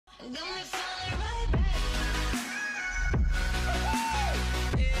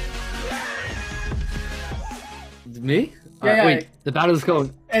Me? Yeah, wait, the battle's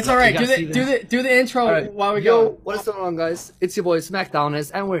going. It's alright. Do the intro while we go. What is going on, guys? It's your boy SmackDowners,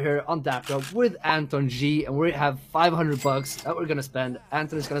 and we're here on Datdrop with Anton G, and we have $500 that we're gonna spend.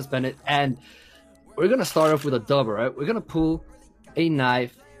 Anton is gonna spend it, and we're gonna start off with a dub, right? We're gonna pull a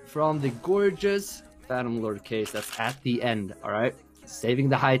knife from the gorgeous Phantom Lord case that's at the end, alright? Saving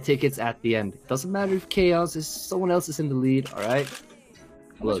the high tickets at the end. Doesn't matter if Chaos is someone else is in the lead, alright?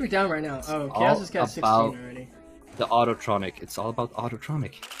 How much are we down right now? Oh, Chaos has got 16 already. The Autotronic. It's all about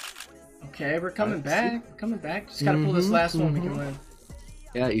Autotronic. Okay, we're coming back. We're coming back. Just gotta pull this last one we can win.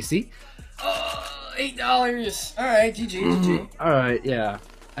 Yeah, you see? Oh, $8. Alright, GG. Alright, yeah.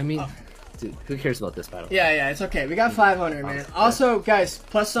 I mean, dude, who cares about this battle? Yeah, it's okay. We got 500, man. Also, guys,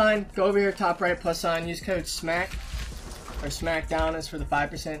 plus sign, go over here, top right, plus sign, use code SMACK, or SmackDown is for the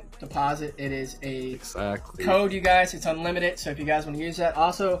 5% deposit. It is a code, you guys. It's unlimited, so if you guys want to use that.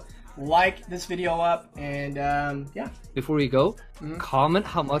 Also, like this video up, and yeah. Before we go, comment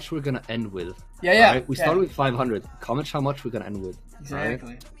how much we're gonna end with. Yeah. Right? We started with 500. Comment how much we're gonna end with.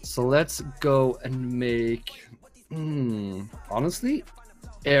 Exactly. Right? So let's go and make, honestly,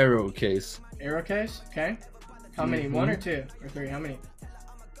 arrow case. Arrow case? Okay. How many? 1 or 2 or 3? How many?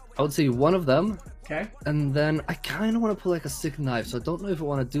 I would say one of them. Okay. And then I kind of want to pull like a sick knife, so I don't know if I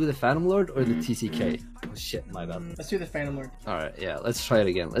want to do the Phantom Lord or the TCK. Oh shit, my bad. Let's do the Phantom Lord. Alright, yeah, let's try it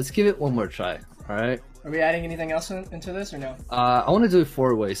again. Let's give it one more try, alright? Are we adding anything else into this or no? I want to do it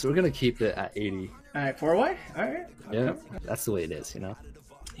 4-way, so we're going to keep it at 80. Alright, 4-way? Alright. Yeah, that's the way it is, you know?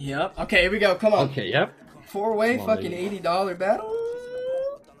 Yep. Okay, here we go. Come on. Okay, yep. 4-way fucking $80 battle.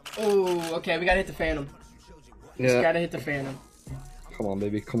 Oh, okay, we gotta hit the Phantom. Yeah. Just gotta hit the Phantom. Come on,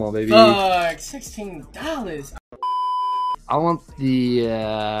 baby. Come on, baby. Fuck, $16. I want the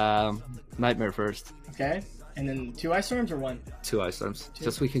Nightmare first. Okay, and then 2 ice storms or 1? 2 ice storms.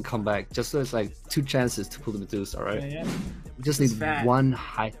 Just so we can come back. Just so there's like 2 chances to pull the Medusa, alright? Yeah. We just need one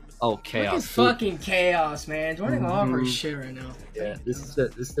high. Oh, Chaos. Fucking Chaos, man. Joining all of our shit right now. Yeah, this is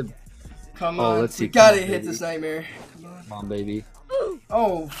the. Come on. Let's see. We gotta hit this Nightmare. Come on, baby.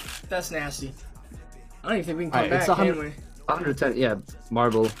 Oh, that's nasty. I don't even think we can come back, can we? 110, yeah,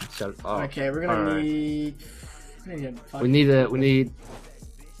 marble. Okay, we're gonna need. We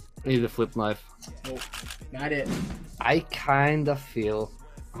need a flip knife. Oh, not it. I kind of feel,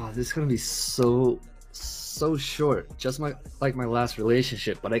 this is gonna be so short, just like my last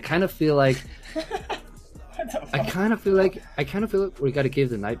relationship. But I kind of feel like, I kind of feel like we gotta give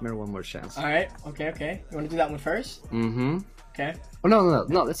the Nightmare one more chance. All right. Okay. You want to do that one first? Mm-hmm. Okay. Oh no.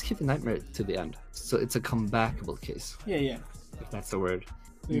 Let's keep the Nightmare to the end. So it's a comebackable case. Yeah. If that's the word.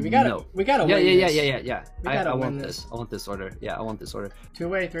 We gotta win this. Yeah. I want this. I want this order. Yeah, I want this order.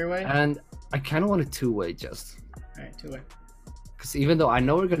 2-way, 3-way? And I kind of want a 2-way just. Alright, 2-way. Because even though I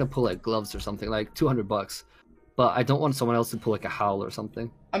know we're gonna pull like gloves or something, like $200, but I don't want someone else to pull like a HOWL or something.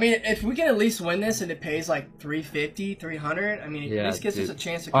 I mean, if we can at least win this and it pays like $350, $300, I mean, at least gives us a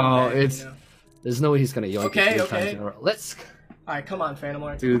chance to come back. You know? There's no way he's gonna yoink it 3 times in a row. Let's. Alright, come on, Phantom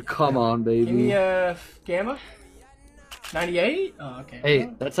Lord. Dude, come on, baby. Give me a Gamma. 98? Oh, okay.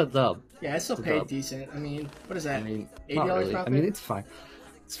 Hey, that's a dub. Yeah, it's still paid decent. I mean, what is that? I mean, $80 really. profit? I mean, it's fine.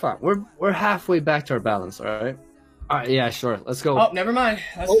 It's fine. We're halfway back to our balance, alright? Alright, yeah, sure. Let's go. Oh, never mind.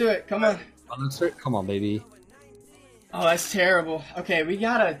 Let's do it. Come on. Come on, baby. Oh, that's terrible. Okay, we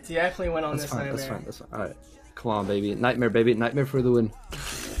gotta definitely win on this Nightmare. That's fine. Alright. Come on, baby. Nightmare, baby. Nightmare for the win.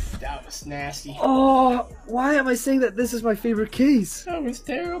 That was nasty. Oh, why am I saying that this is my favorite case? That was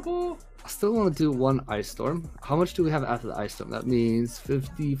terrible. I still want to do 1 Ice Storm. How much do we have after the Ice Storm? That means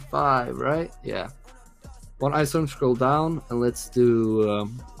 55, right? Yeah. 1 Ice Storm, scroll down, and let's do...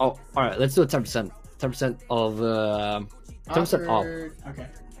 alright, let's do a 10%. 10% of... 10% off. Okay.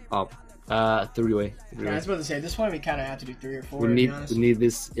 Off. 3-way. Yeah, I was about to say, this one we kind of have to do 3 or 4, we need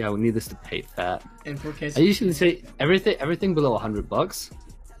this, yeah, we need this to pay fat. In 4 cases. I usually say everything below $100,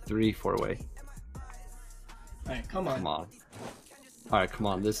 3-4-way. Alright, come on. Alright, come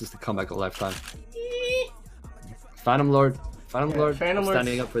on. This is the comeback of a lifetime. Phantom Lord. I'm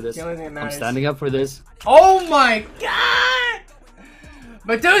standing up for this. I'm standing up for this. Oh my god!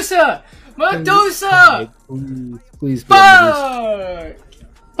 Medusa! Please. Fuck!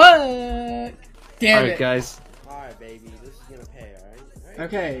 Damn it. Alright, guys. Alright, baby. This is gonna pay, alright?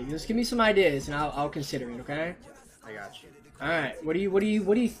 Okay, just give me some ideas and I'll consider it, okay? I got you. Alright, what are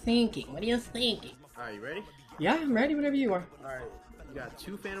you thinking? Alright, you ready? Yeah, I'm ready whenever you are. Alright, you got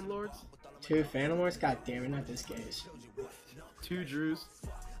 2 Phantom Lords? 2 Phantom Lords? God damn it, not this case. 2 Drews.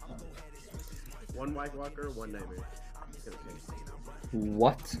 1 White Walker, 1 Nightmare.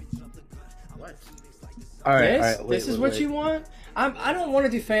 What? What? All right, This? all right. Wait, This is what you want? I don't want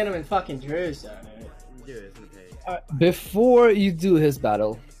to do Phantom and fucking Drews, though, man. Dude, it's gonna pay. Before you do his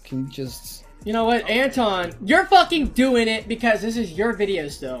battle, can you just? You know what, Anton? You're fucking doing it because this is your video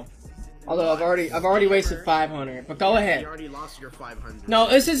still. Although I've already wasted 500, but go ahead. You already lost your 500. No,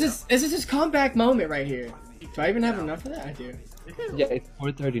 this is his comeback moment right here. Do I even have enough of that? I do. Yeah, it's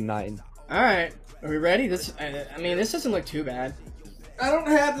 439. All right, are we ready? I mean, this doesn't look too bad. I don't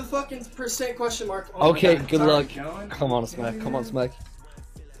have the fucking % question mark. Oh Okay, God, good luck. going. Come on, Smack. Come on, Smack.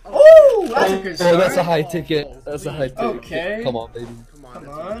 Oh, that's a good start. Oh, that's a high ticket. That's a high ticket. Okay. Come on, baby. Come on.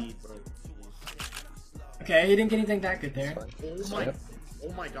 on. Lead, bro. Okay, he didn't get anything that good there.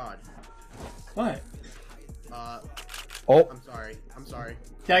 Oh my god. What? Oh. I'm sorry. I'm sorry.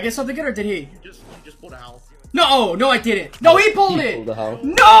 Did I get something good or did he? You just pulled a howl. No, no, I didn't. No, he pulled it. Pulled the house.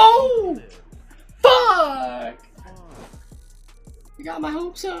 No! Fuck! You got my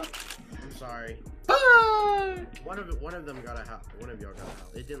hopes up. I'm sorry. Fuck! One of them got a howl. One of y'all got a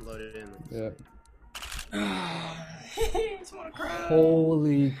howl. It didn't load it in. Yeah. I just wanna cry.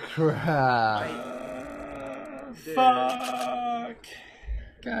 Holy crap. Dude. Fuck.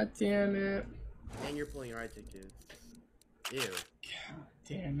 God damn it. And you're pulling right tickets. Ew. God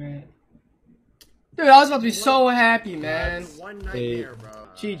damn it. Dude, I was about to be so happy, man. One nightmare, bro.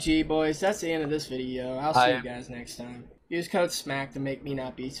 GG, boys. That's the end of this video. I'll see you guys next time. Use code SMACK to make me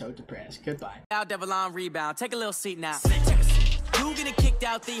not be so depressed. Goodbye. Now Devil on rebound. Take a little seat now. You get kicked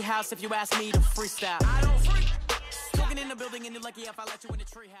out the house if you ask me to freestyle. I don't freak. Talking in the building and you're lucky if I let you in the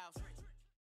treehouse.